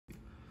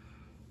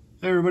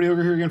Hey everybody,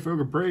 Ogre here again for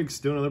Ogre Breaks,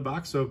 doing another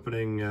box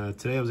opening.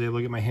 Today I was able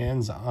to get my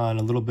hands on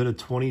a little bit of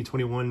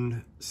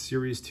 2021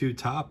 Series 2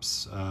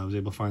 Topps. I was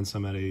able to find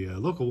some at a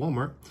local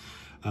Walmart.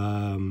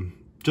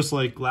 Just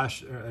like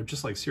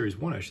Series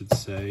 1, I should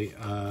say.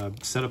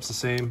 Setup's the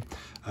same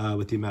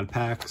with the amount of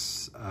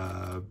packs,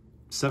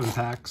 7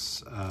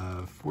 packs,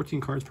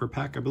 14 cards per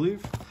pack, I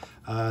believe.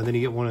 Then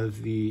you get one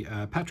of the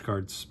patch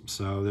cards.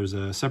 So there's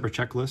a separate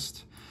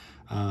checklist.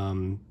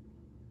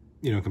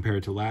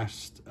 Compared to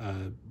last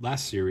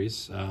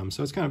series.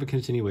 So it's kind of a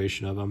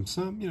continuation of them.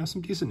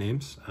 Some decent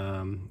names.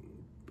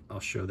 I'll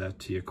show that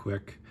to you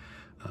quick.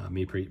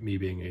 Me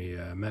being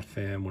a Met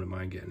fan, wouldn't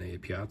mind getting a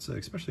Piazza,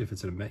 especially if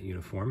it's in a Met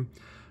uniform.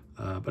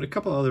 But a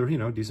couple other,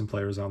 decent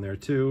players on there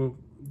too.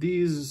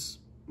 These,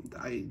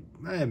 I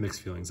have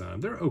mixed feelings on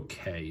them. They're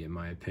okay, in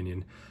my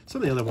opinion.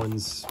 Some of the other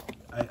ones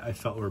I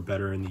felt were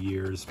better in the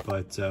years,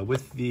 but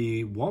with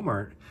the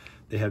Walmart,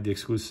 they have the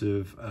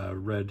exclusive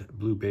red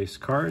blue base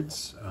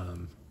cards.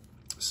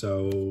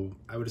 So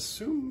I would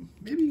assume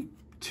maybe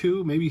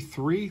 2, maybe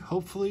 3,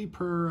 hopefully,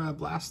 per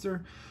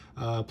blaster.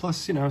 Plus,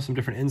 some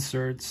different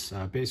inserts,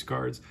 base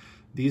cards.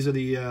 These are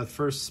the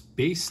first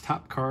base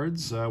top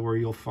cards where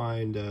you'll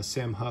find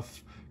Sam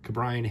Huff,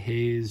 Ke'Bryan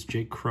Hayes,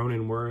 Jake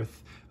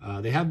Cronenworth.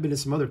 They have been in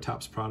some other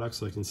Topps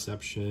products like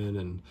Inception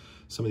and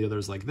some of the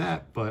others like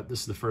that, but this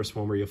is the first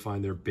one where you'll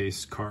find their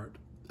base card.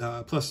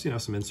 Plus,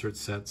 some insert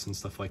sets and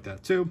stuff like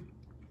that too,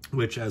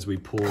 which as we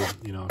pull,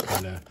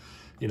 kind of,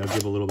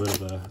 give a little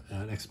bit of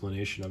an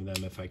explanation of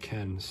them if I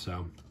can.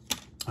 So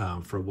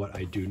for what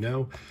I do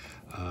know,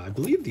 I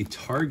believe the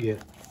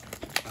Target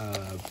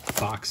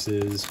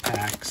boxes,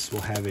 packs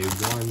will have a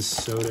Juan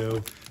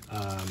Soto.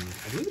 I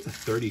believe it's a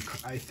 30,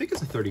 I think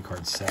it's a 30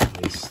 card set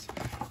at least.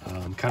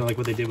 Kind of like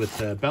what they did with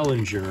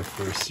Bellinger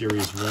for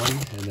Series 1,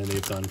 and then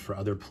they've done for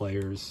other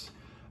players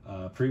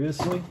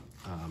previously.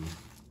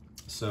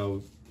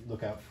 So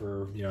look out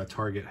for,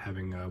 Target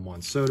having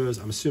Juan Soto's.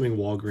 I'm assuming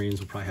Walgreens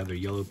will probably have their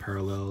yellow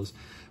parallels.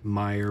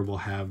 Meyer will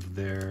have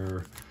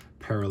their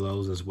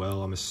parallels as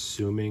well, I'm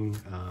assuming,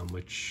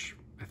 which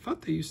I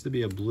thought they used to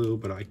be a blue,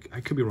 but I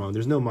could be wrong.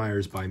 There's no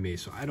Myers by me,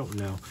 so I don't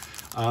know.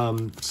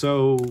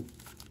 So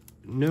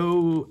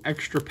no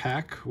extra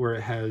pack where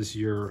it has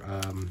your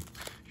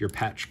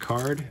patch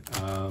card.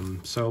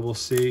 So we'll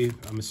see.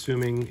 I'm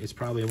assuming it's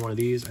probably in one of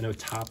these. I know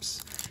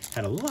Topps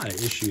had a lot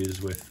of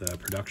issues with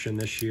production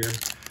this year.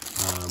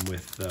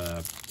 With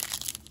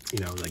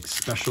like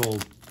special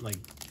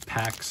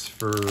packs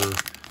for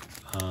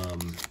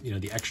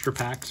the extra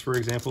packs, for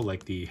example,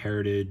 like the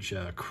Heritage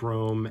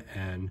Chrome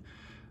and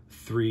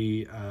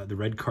the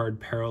red card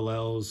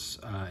parallels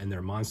in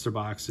their monster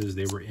boxes.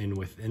 They were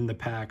within the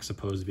pack,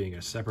 supposed to being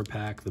a separate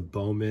pack. The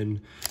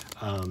Bowman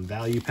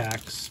value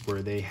packs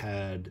where they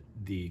had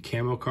the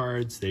camo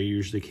cards, they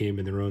usually came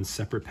in their own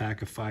separate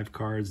pack of 5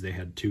 cards. They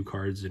had 2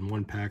 cards in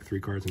one pack,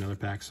 3 cards in another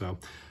pack. So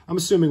I'm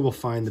assuming we'll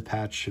find the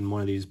patch in one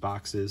of these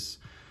boxes.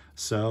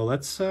 So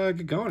let's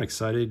get going.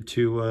 Excited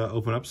to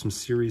open up some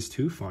Series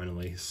 2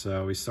 finally.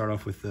 So we start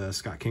off with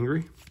Scott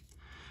Kingery,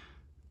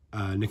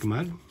 Nick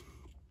Ahmed,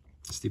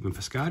 Stephen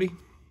Piscotty,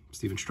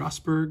 Steven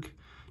Strasburg,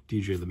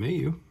 DJ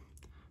LeMahieu.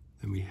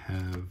 Then we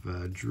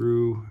have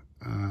Drew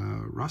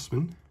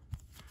Rossman,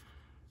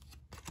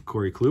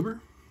 Corey Kluber.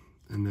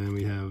 And then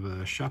we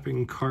have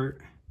Shopping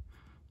Cart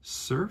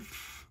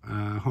Surf,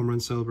 home run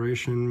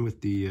celebration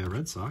with the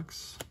Red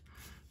Sox.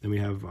 Then we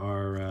have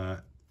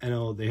our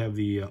NL, they have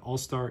the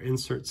All-Star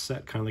insert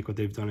set, kind of like what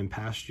they've done in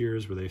past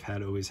years, where they've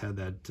always had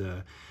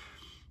that,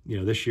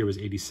 this year was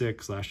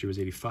 86, last year was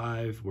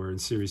 85, where in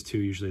Series 2,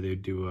 usually they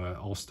do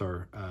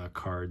All-Star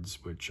cards,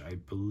 which I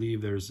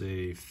believe there's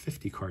a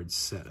 50 card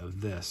set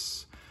of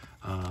this.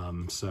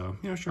 So,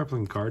 sharp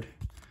looking card.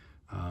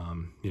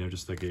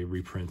 Just like a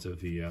reprint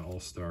of the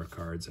All-Star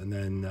cards. And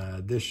then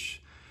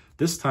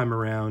this time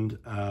around,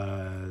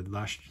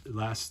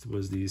 last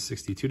was the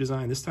 62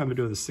 design. This time we're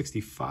doing the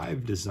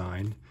 65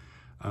 design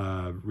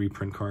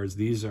reprint cards.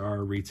 These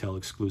are retail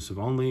exclusive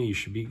only. You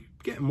should be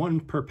getting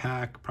 1 per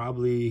pack,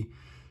 probably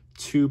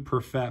 2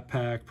 per fat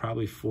pack,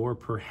 probably 4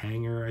 per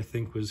hanger, I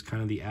think was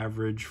kind of the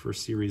average for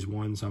Series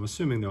 1. So I'm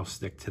assuming they'll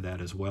stick to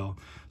that as well.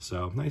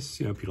 So nice,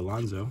 Pete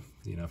Alonso,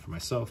 for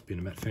myself,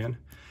 being a Met fan.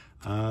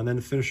 And then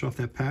to finish off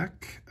that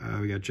pack,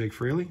 we got Jake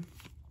Fraley,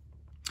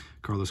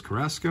 Carlos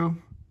Carrasco,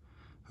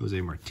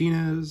 Jose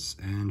Martinez,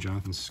 and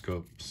Jonathan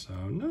Scope. So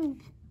none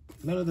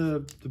of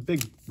the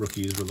big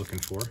rookies we're looking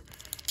for.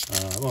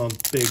 Well,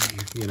 big,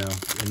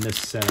 in this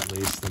set at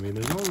least. I mean,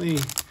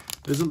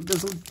 there's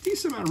a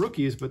decent amount of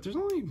rookies, but there's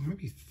only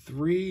maybe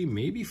 3,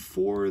 maybe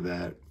 4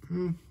 that,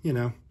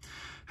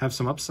 have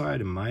some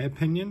upside in my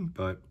opinion,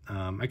 but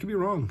I could be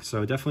wrong.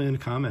 So definitely in the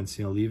comments,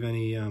 leave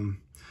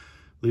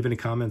any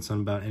comments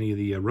on about any of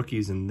the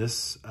rookies in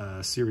this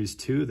Series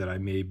 2 that I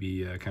may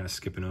be kind of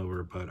skipping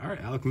over. But all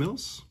right, Alec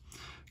Mills,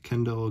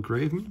 Kendall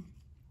Graveman,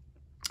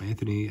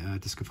 Anthony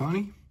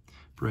DeSclafani,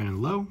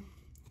 Brandon Lowe.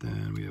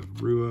 Then we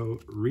have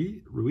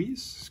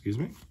Ruiz, excuse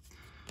me.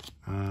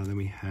 Then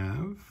we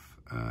have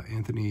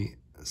Anthony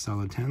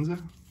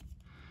Salatanza,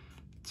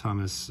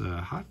 Thomas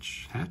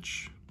Hatch,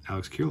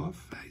 Alex Kirilloff.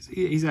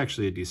 He's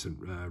actually a decent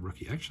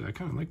rookie. Actually, I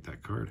kind of like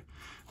that card.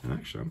 And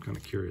actually, I'm kind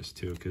of curious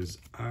too, because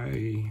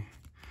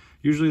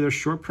usually they're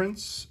short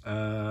prints.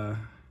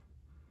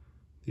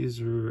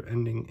 These are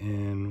ending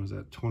in, was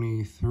that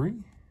 23?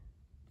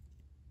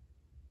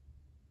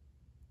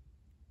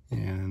 Yeah,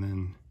 and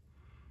then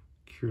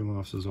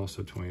Kirilloff's is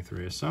also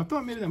 23. So I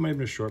thought maybe that might have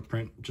been a short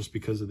print just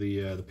because of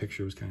the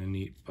picture was kind of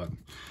neat, but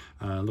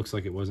looks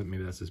like it wasn't.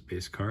 Maybe that's his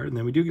base card. And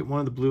then we do get one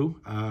of the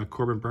blue,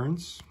 Corbin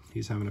Burns.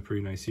 He's having a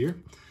pretty nice year.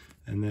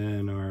 And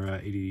then our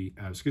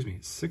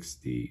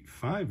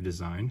 65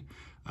 design,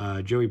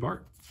 Joey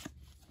Bart.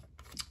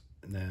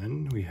 And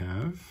then we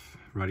have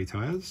Roddy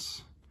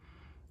Tellez,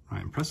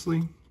 Ryan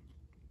Presley,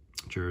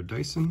 Jared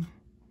Dyson,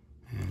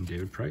 and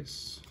David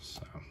Price.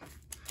 So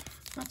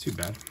not too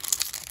bad.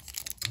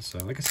 So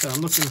like I said,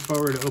 I'm looking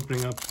forward to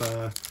opening up,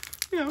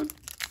 you know, a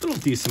little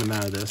decent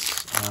amount of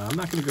this. I'm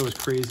not going to go as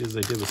crazy as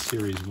I did with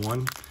Series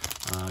 1,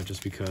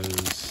 just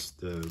because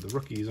the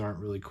rookies aren't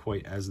really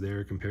quite as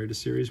there compared to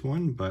Series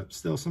 1, but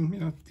still some, you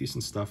know,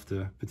 decent stuff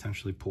to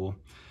potentially pull.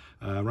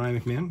 Ryan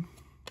McMahon.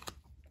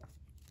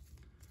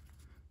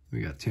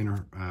 We got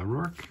Tanner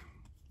Rourke,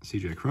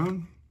 CJ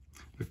Cron,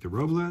 Victor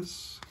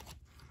Robles.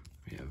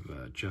 We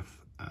have Jeff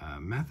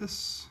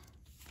Mathis,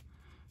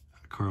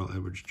 Carl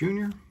Edwards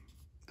Jr.,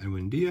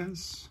 Edwin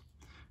Diaz.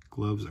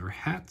 Gloves are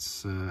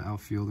hats.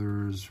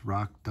 Outfielders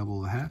rock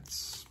double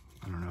hats.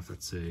 I don't know if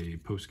that's a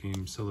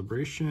post-game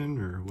celebration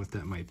or what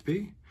that might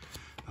be.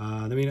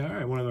 Then we, all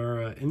right, one of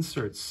our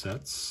insert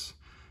sets.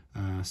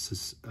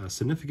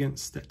 Significant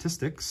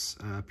statistics.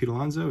 Pete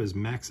Alonso is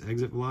max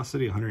exit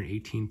velocity,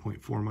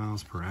 118.4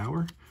 miles per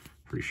hour.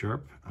 Pretty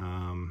sharp.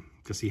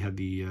 Guess he had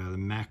the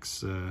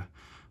max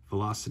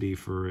velocity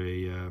for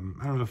a,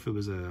 I don't know if it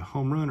was a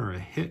home run or a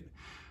hit.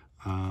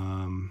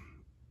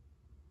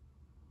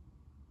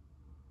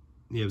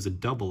 Yeah, it was a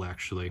double,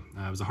 actually.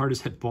 It was the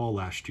hardest hit ball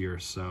last year,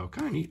 so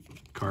kind of neat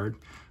card.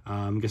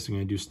 I'm guessing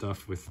going to do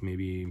stuff with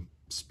maybe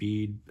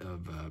speed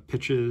of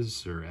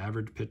pitches or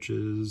average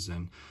pitches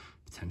and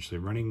potentially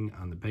running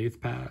on the base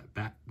pass.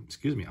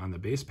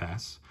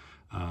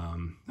 I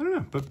don't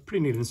know, but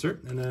pretty neat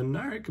insert. And then,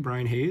 all right,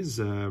 Brian Hayes,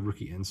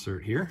 rookie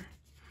insert here.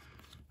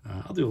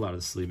 I'll do a lot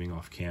of the sleeving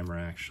off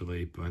camera,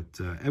 actually, but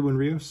Edwin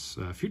Rios,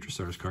 Future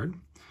Stars card.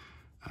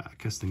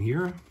 Keston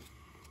Hiura.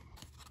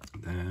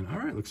 Then, all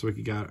right, looks like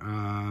you got,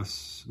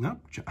 nope,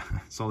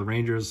 saw the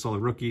Rangers, saw the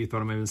rookie,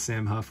 thought it might have been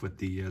Sam Huff with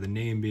the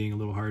name being a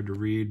little hard to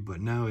read,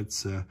 but no,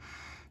 it's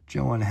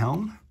Johan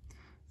Helm,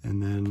 and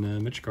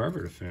then Mitch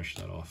Garver to finish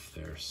that off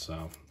there, so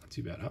not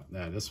too bad. Oh,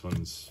 this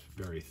one's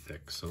very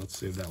thick, so let's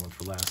save that one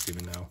for last,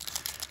 even though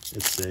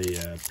it's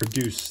a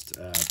produced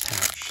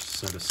patch,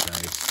 so to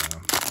say, so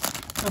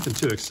nothing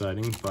too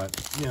exciting, but,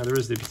 you know, there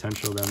is the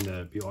potential then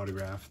to be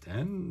autographed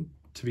and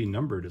to be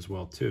numbered as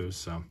well, too,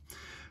 so...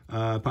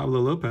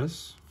 Pablo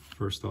Lopez,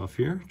 first off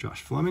here.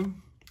 Josh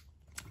Fleming,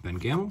 Ben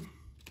Gamel.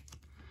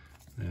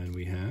 Then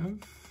we have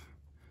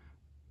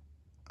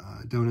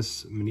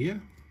Donis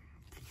Mania,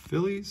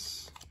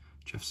 Phillies,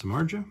 Jeff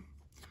Samardzija.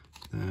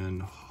 Then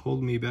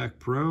Hold Me Back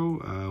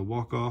Pro,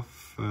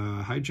 walk-off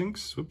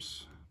hijinks.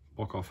 Whoops,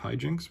 walk-off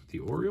hijinks with the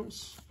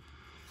Orioles.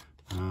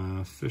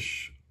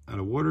 Fish Out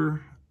of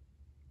Water.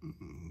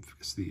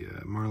 It's the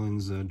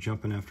Marlins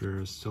jumping after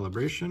a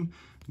celebration.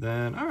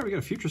 Then, all right, we got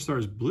a Future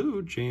Stars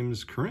blue,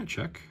 James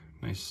Karinchak.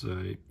 Nice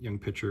young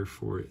pitcher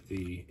for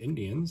the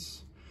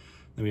Indians.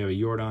 Then we have a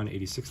Jordan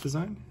 86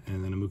 design,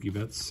 and then a Mookie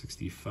Betts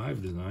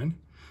 65 design.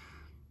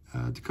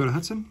 Dakota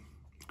Hudson,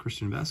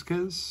 Christian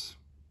Vasquez,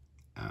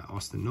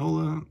 Austin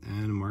Nola,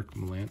 and Mark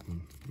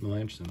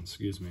Melanson,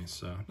 excuse me.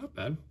 So, not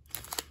bad.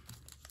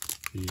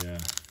 The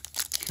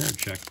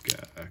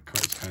Karinchak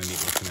card's kind of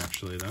neat looking,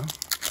 actually, though.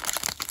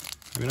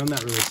 I mean, I'm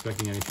not really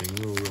expecting anything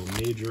real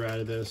major out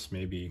of this.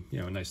 Maybe, you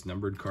know, a nice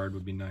numbered card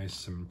would be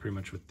nice. I mean, pretty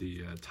much with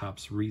the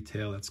Topps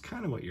retail, that's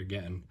kind of what you're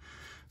getting.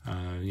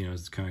 You know,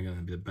 it's kind of going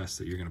to be the best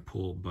that you're going to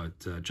pull.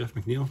 But Jeff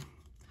McNeil,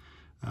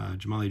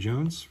 Jamali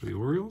Jones for the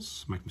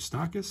Orioles, Mike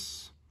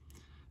Moustakas,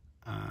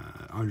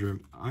 Andrew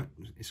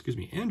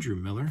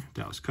Miller,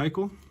 Dallas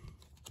Keuchel.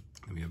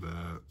 And we have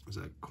was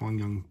that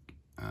Kwang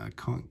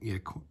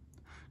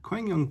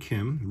Young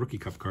Kim, rookie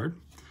cup card.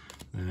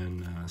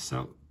 Then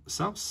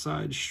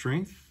Southside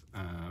Strength,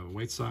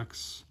 White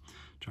Sox,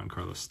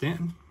 Giancarlo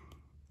Stanton,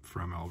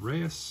 Framil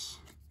Reyes.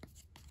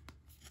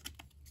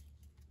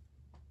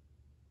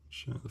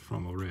 The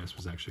Framil Reyes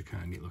was actually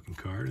kind of neat looking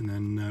card. And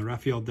then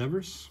Rafael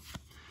Devers,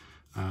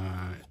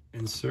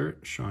 insert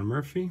Sean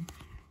Murphy,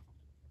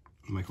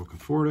 Michael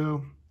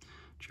Conforto,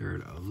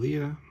 Jared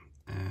Alia,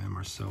 and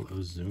Marcell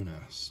Ozuna.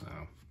 So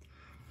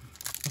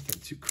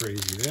nothing too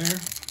crazy there.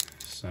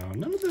 So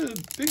none of the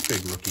big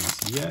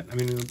rookies yet. I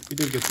mean, we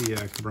did get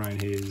the Brian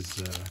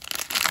Hayes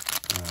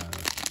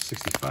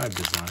 65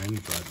 design,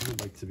 but I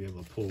would like to be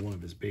able to pull one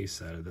of his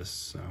base out of this.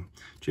 So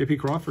J.P.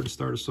 Crawford to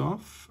start us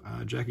off.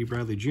 Jackie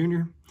Bradley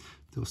Jr.,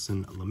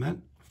 Dilson Lamet.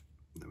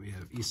 Then we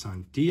have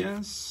Isan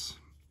Diaz,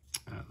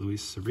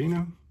 Luis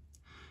Sereno,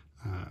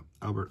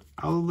 Albert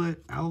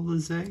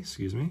Alzolay,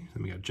 excuse me.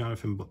 Then we got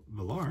Jonathan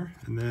Villar.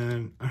 And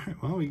then, all right,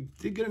 well, we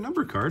did get a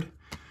numbered card.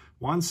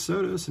 Juan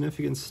Soto,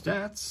 significant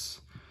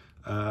stats.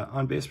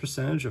 On base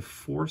percentage of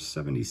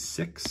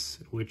 476,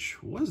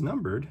 which was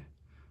numbered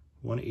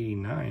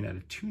 189 out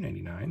of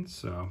 299.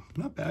 So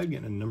not bad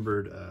getting a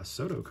numbered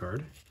Soto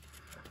card.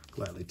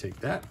 Gladly take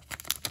that.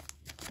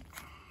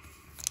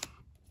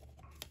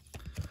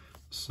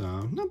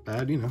 So not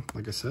bad, you know,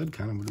 like I said,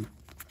 kind of would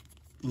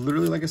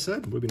literally, like I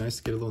said, would be nice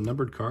to get a little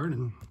numbered card,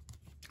 and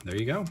there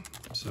you go.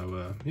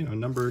 So, you know,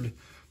 numbered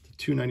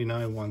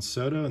 299 Juan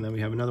Soto, and then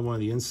we have another one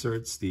of the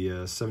inserts,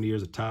 the 70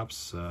 years of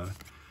Topps.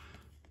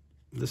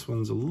 This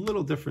one's a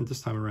little different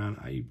this time around.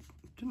 I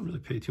didn't really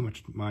pay too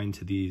much mind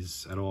to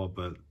these at all,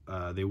 but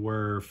they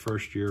were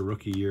first year,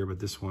 rookie year, but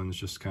this one's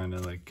just kind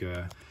of like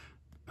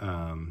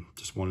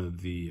just one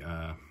of the,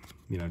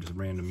 you know, just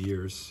random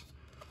years.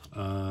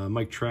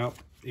 Mike Trout,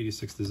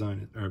 86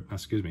 design, or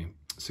excuse me,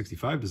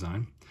 65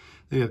 design.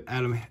 Then we have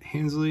Adam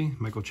Hensley,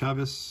 Michael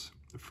Chavis,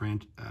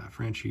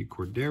 Franchi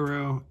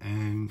Cordero,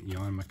 and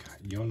Yon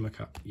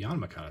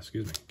Makata,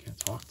 excuse me, can't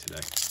talk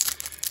today.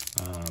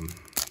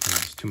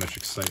 There's too much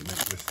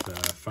excitement with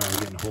finally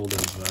getting a hold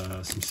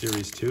of some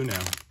Series 2 now.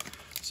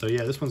 So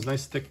yeah, this one's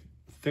nice, thick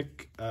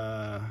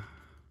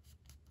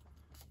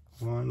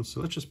one. So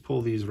let's just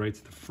pull these right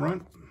to the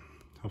front.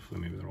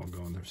 Hopefully maybe they're all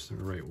going the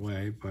right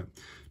way, but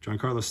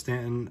Giancarlo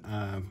Stanton,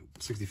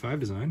 65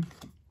 design.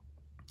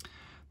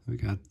 We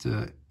got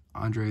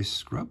Andre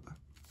Scrub,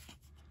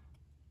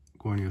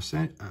 Guarnio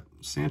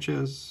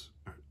Sanchez,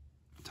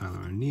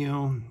 Tyler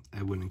O'Neill,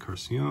 Edwin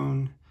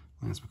Encarnacion,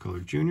 Lance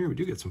McCullers Jr. We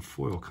do get some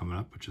foil coming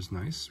up, which is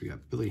nice. We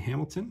got Billy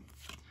Hamilton,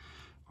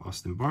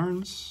 Austin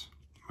Barnes,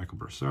 Michael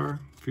Bursar,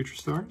 Future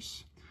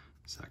Stars,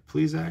 Zach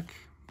Plesac,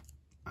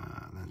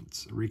 then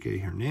it's Enrique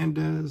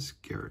Hernandez,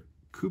 Garrett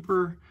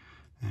Cooper,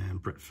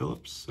 and Brett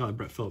Phillips.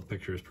 Brett Phillips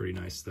picture is pretty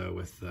nice though.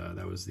 With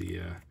that was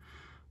the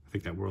I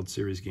think that World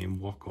Series game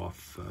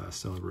walk-off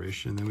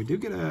celebration. Then we do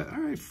get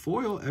a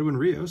foil Edwin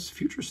Rios,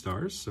 Future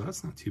Stars, so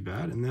that's not too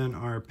bad. And then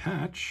our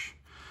patch,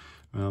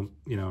 you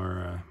know,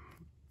 our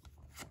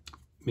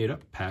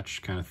made-up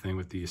patch kind of thing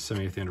with the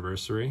 70th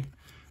anniversary.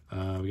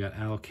 We got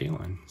Al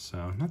Kaline,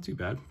 so not too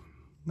bad.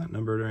 Not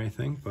numbered or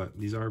anything, but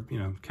these are, you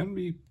know, can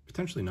be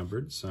potentially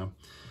numbered, so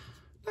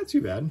not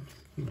too bad.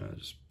 I'm gonna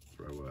just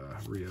throw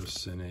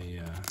Rios in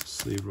a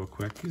sleeve real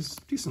quick. He's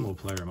a decent little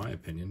player in my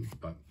opinion,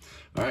 but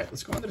all right,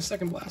 let's go on to the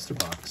second blaster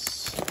box.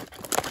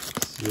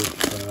 See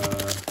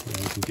if you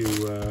know, we can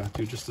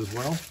do just as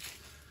well,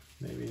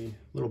 maybe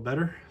a little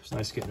better. It's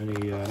nice getting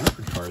any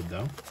numbered card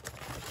though,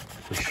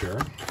 for sure.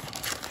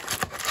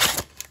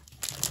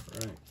 All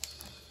right.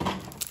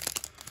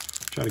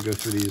 Try to go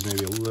through these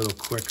maybe a little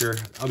quicker.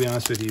 I'll be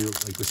honest with you,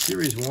 like with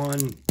Series 1,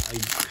 I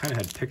kind of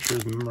had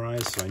pictures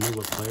memorized, so I knew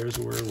what players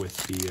were. With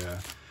the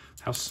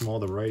how small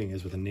the writing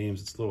is with the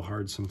names, it's a little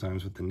hard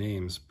sometimes with the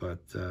names, but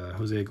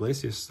Jose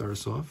Iglesias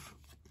starts off.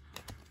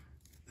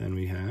 Then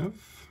we have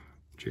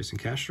Jason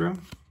Castro,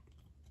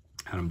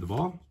 Adam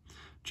Duvall,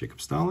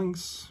 Jacob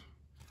Stallings,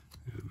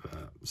 we have,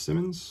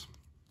 Simmons,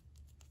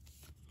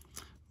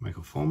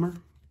 Michael Fulmer,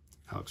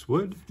 Alex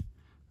Wood,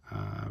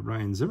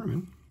 Ryan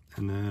Zimmerman,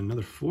 and then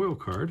another foil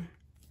card.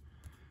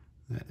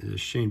 That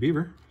is Shane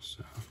Bieber,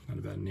 so not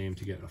a bad name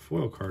to get a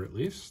foil card at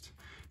least.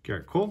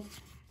 Garrett Cole.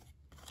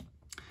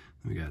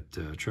 We got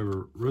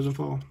Trevor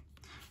Rosenthal,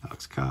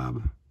 Alex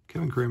Cobb,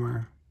 Kevin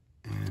Kramer,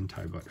 and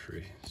Ty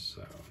Buttrey.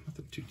 So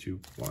nothing too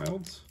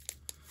wild.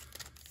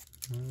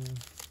 Yeah,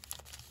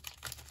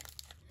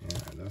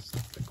 that's the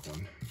thick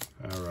one.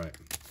 All right.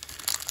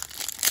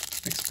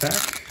 Next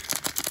pack.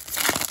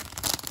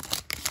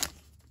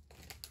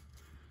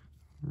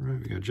 All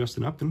right, we got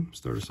Justin Upton,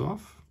 start us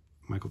off.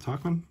 Michael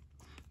Tauchman,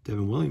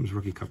 Devin Williams,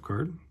 rookie cup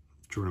card.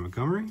 Jordan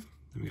Montgomery.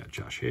 Then we got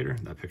Josh Hader.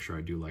 That picture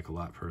I do like a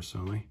lot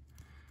personally.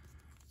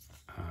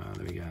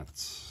 Then we got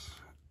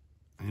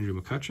Andrew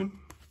McCutchen,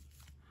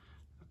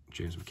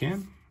 James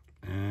McCann,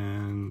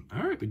 and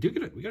all right, we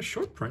got a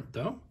short print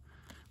though.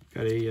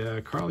 Got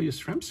a Carl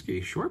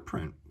Yastrzemski short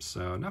print,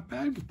 so not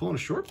bad pulling a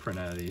short print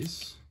out of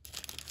these.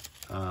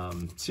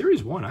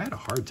 Series 1, I had a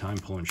hard time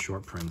pulling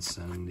short prints,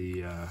 and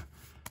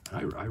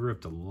I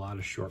ripped a lot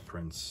of short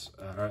prints.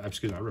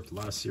 Excuse me, I ripped a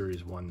lot of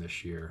Series 1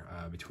 this year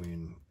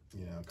between,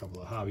 you know, a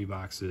couple of hobby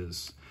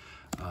boxes,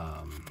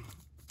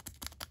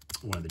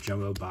 one of the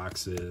jumbo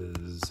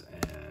boxes,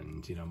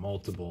 and, you know,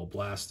 multiple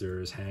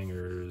blasters,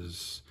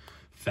 hangers,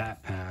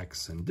 fat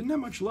packs, and didn't have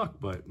much luck,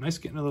 but nice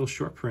getting a little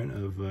short print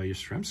of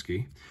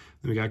Yastrzemski.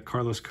 Then we got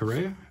Carlos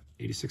Correa,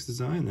 86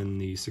 design, then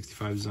the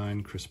 65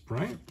 design Chris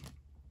Bryant,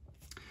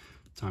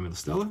 Tommy La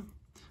Stella,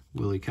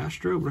 Willie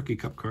Castro, rookie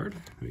cup card.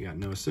 We got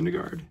Noah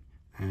Syndergaard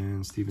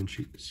and Steven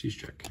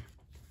Cishek.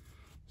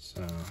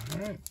 So, all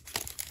right,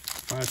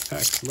 5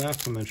 packs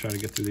left. I'm gonna try to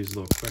get through these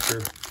a little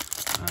quicker.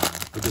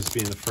 With this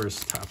being the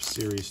first Topps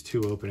Series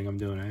 2 opening I'm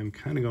doing, I am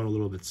kind of going a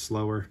little bit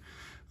slower.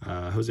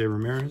 Jose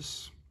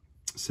Ramirez,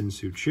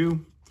 Sin-Soo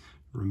Choo,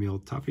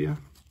 Ramil Tapia,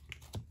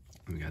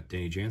 and we got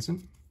Danny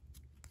Jansen,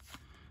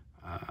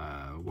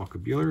 Walker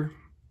Buehler,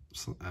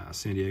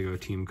 San Diego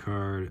team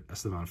card,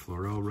 Esteban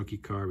Florel rookie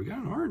card. We got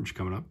an orange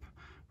coming up,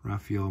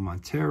 Rafael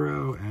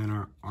Montero, and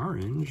our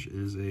orange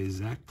is a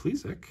Zach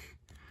Plesac.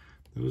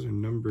 Those are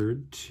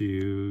numbered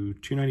to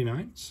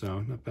 299,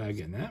 so not bad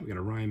getting that. We got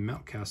a Ryan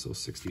Mountcastle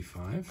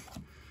 65,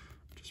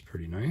 which is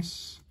pretty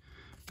nice.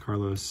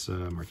 Carlos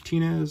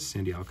Martinez,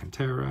 Sandy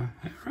Alcantara.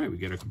 All right, we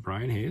get a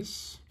Brian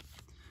Hayes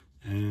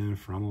and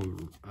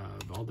Framil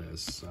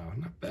Valdez, so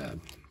not bad.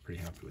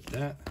 Pretty happy with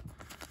that.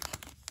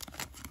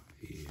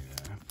 Yeah,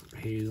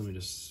 Hayes, let me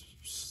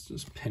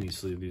just penny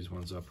sleeve these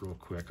ones up real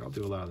quick. I'll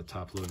do a lot of the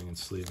top loading and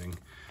sleeving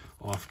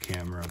off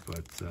camera,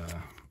 but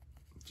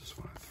just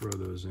want to throw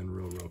those in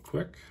real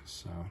quick,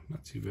 so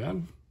not too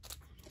bad.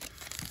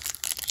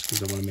 Just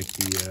because I want to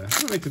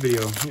make the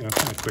video, you know,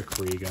 kind of quick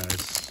for you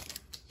guys.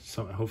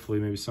 So hopefully,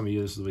 maybe some of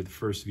you, this will be the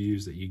first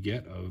views that you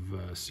get of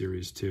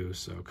Series 2.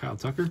 So Kyle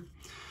Tucker,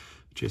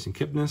 Jason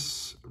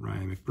Kipnis,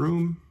 Ryan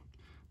McBroom.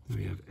 Then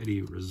we have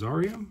Eddie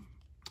Rosario.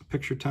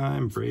 Picture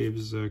Time,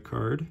 Braves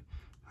card.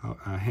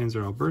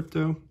 Hanser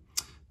Alberto.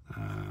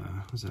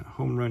 Was that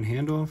home run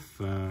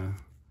handoff?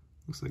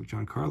 Looks like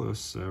John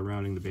Carlos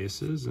rounding the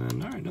bases.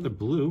 And all right, another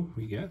blue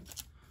we get.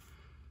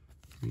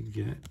 We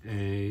get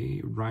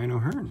a Ryan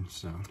O'Hearn,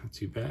 so not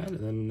too bad.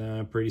 And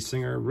then Brady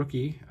Singer,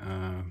 rookie.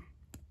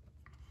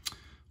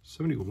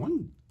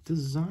 71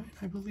 design,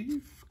 I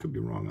believe. Could be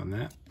wrong on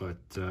that, but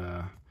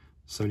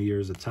 70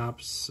 years of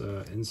Topps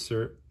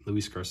insert.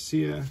 Luis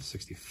Garcia,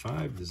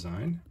 65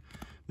 design.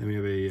 Then we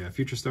have a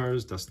Future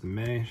Stars, Dustin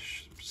May.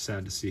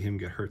 Sad to see him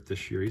get hurt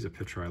this year. He's a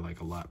pitcher I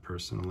like a lot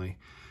personally.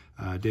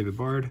 David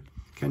Bard,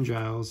 Ken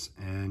Giles,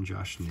 and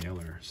Josh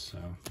Naylor. So,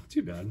 not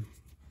too bad.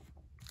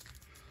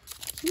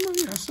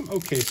 Some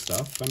okay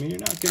stuff. I mean, you're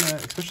not gonna,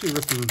 especially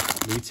ripping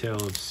retail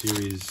of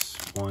Series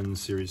 1,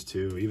 Series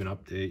 2, even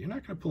Update, you're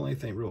not gonna pull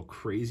anything real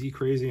crazy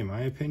in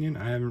my opinion.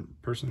 I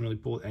haven't personally really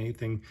pulled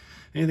anything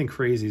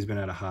crazy has been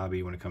out of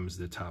hobby when it comes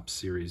to the top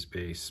series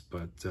base.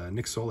 But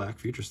Nick Solak,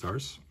 Future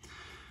Stars,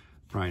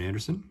 Brian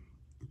Anderson,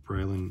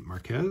 Braylon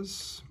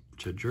Marquez,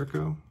 Jed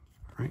Jerko,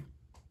 right?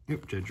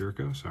 Yep, Jed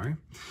Jerko, sorry.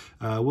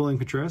 William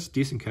Contreras,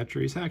 decent catcher.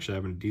 He's actually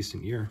having a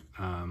decent year.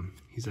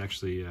 He's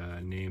actually a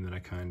name that I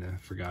kind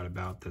of forgot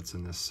about that's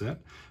in this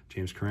set.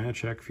 James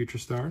Karanchek, Future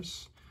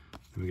Stars.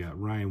 Then we got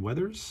Ryan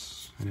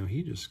Weathers. I know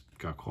he just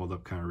got called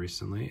up kind of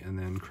recently. And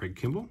then Craig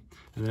Kimball.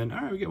 And then,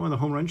 all right, we get one of the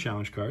Home Run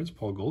Challenge cards,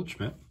 Paul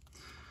Goldschmidt.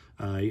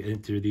 You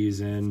enter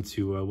these in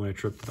to win a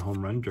trip to the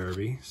Home Run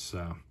Derby.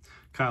 So,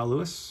 Kyle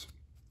Lewis,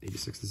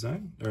 86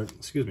 design, or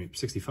excuse me,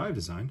 65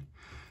 design.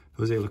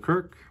 Jose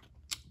Leclerc,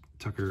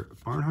 Tucker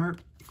Barnhart,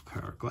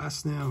 Kyle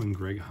Glasnow, and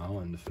Greg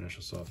Holland to finish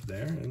us off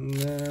there. And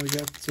we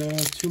got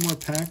two more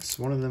packs.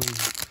 One of them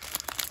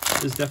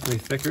is definitely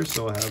thicker,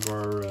 so we'll have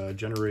our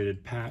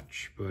generated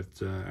patch. But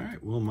all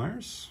right, Will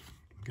Myers.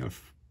 Got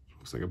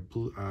looks like a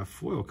blue,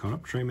 foil coming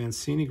up. Trey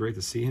Mancini, great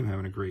to see him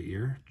having a great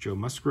year. Joe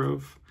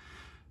Musgrove,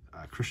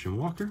 Christian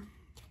Walker.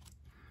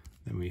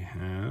 Then we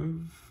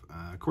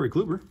have Corey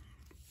Kluber.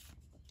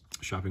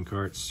 Shopping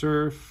cart,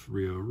 Surf,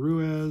 Rio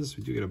Ruiz.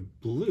 We do get a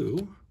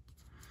blue.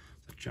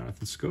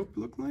 Jonathan Scope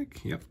look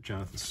like? Yep,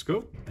 Jonathan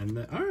Scope. And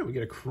then, all right, we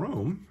get a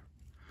chrome.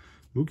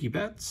 Mookie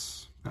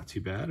Betts, not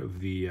too bad, of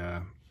the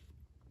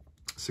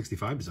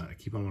 65 design. I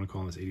keep on wanting to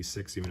call him this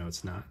 86, even though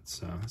it's not,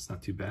 so that's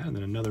not too bad. And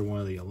then another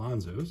one of the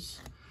Alonsos.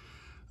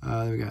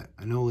 Then we got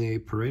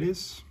Anoli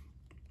Paredes,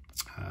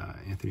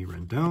 Anthony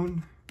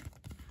Rendon.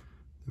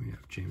 Then we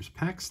have James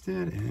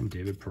Paxton and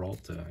David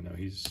Peralta. I know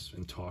he's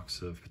in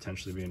talks of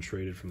potentially being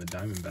traded from the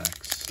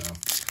Diamondbacks, so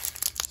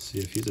see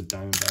if he's a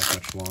Diamondback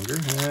much longer.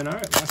 And all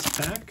right, last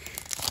pack.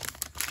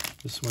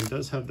 This one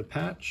does have the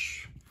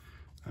patch.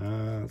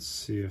 Let's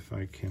see if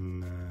I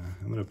can,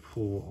 I'm gonna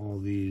pull all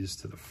these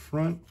to the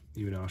front,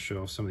 even though I'll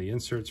show some of the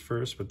inserts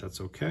first, but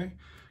that's okay.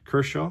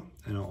 Kershaw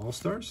and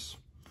All-Stars.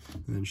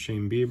 And then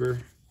Shane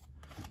Bieber.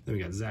 Then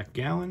we got Zach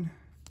Gallen,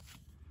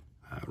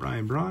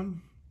 Ryan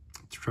Braun,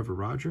 Trevor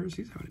Rogers.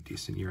 He's having a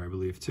decent year, I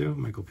believe, too.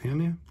 Michael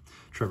Pena,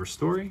 Trevor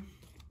Story.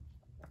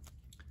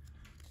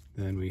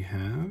 Then we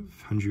have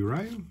Hanju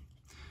Ryu,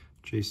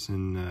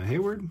 Jason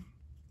Hayward,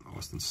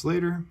 Austin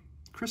Slater,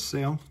 Chris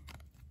Sale.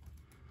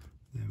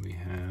 Then we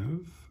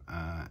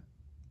have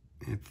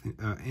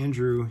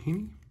Andrew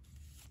Heaney.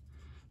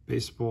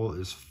 Baseball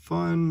is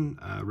fun.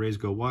 Rays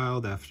go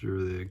wild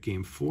after the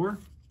Game 4.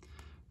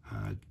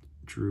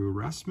 Drew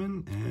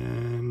Rossman.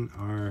 And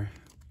our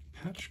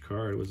patch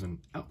card was an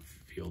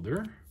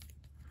outfielder.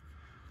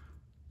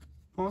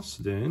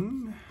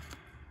 Boston.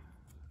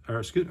 Or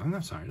excuse me,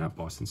 I'm sorry, not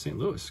Boston, St.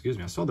 Louis. Excuse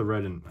me. I saw the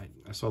red and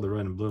I saw the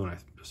red and blue, and I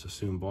just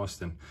assumed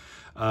Boston.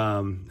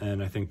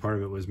 And I think part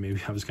of it was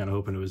maybe I was kind of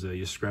hoping it was a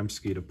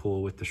Yastrzemski to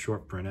pull with the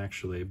short print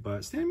actually,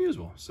 but Stan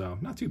Musial, so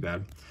not too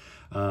bad.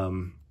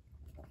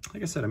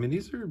 Like I said, I mean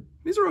these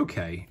are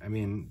okay. I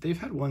mean they've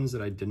had ones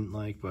that I didn't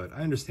like, but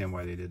I understand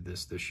why they did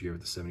this year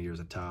with the 70 years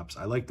of Topps.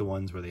 I like the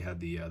ones where they had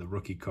the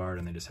rookie card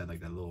and they just had like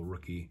that little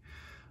rookie,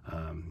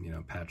 you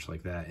know, patch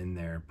like that in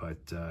there,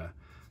 but.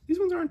 these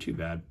ones aren't too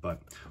bad,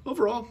 but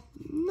overall,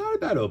 not a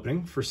bad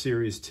opening for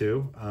Series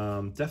 2.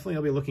 Definitely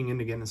I'll be looking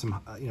into getting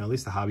some, at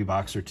least a hobby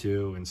box or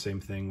two, and same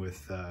thing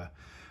with a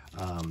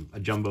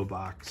jumbo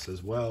box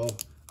as well.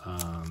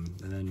 And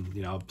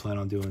then, I'll plan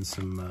on doing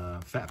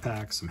some fat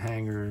packs, some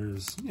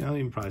hangers,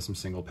 even probably some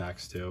single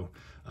packs too.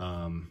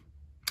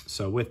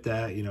 So with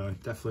that,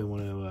 definitely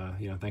want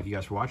to, thank you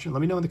guys for watching.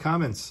 Let me know in the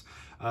comments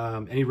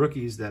any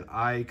rookies that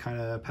I kind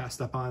of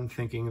passed up on,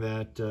 thinking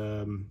that,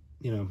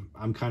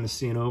 I'm kind of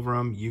seeing over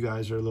them. You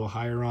guys are a little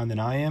higher on than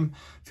I am.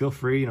 Feel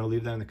free,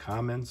 leave that in the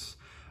comments.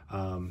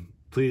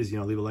 Please,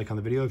 leave a like on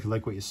the video if you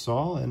like what you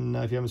saw. And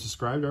if you haven't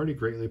subscribed already,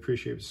 greatly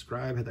appreciate it.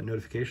 Subscribe, hit that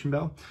notification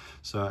bell,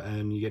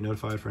 and you get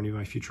notified for any of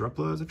my future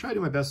uploads. I try to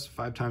do my best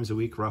 5 times a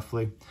week,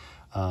 roughly.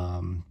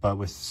 But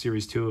with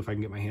Series 2, if I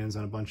can get my hands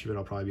on a bunch of it,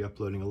 I'll probably be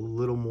uploading a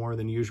little more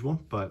than usual.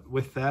 But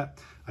with that,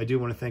 I do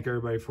want to thank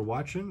everybody for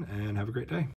watching, and have a great day.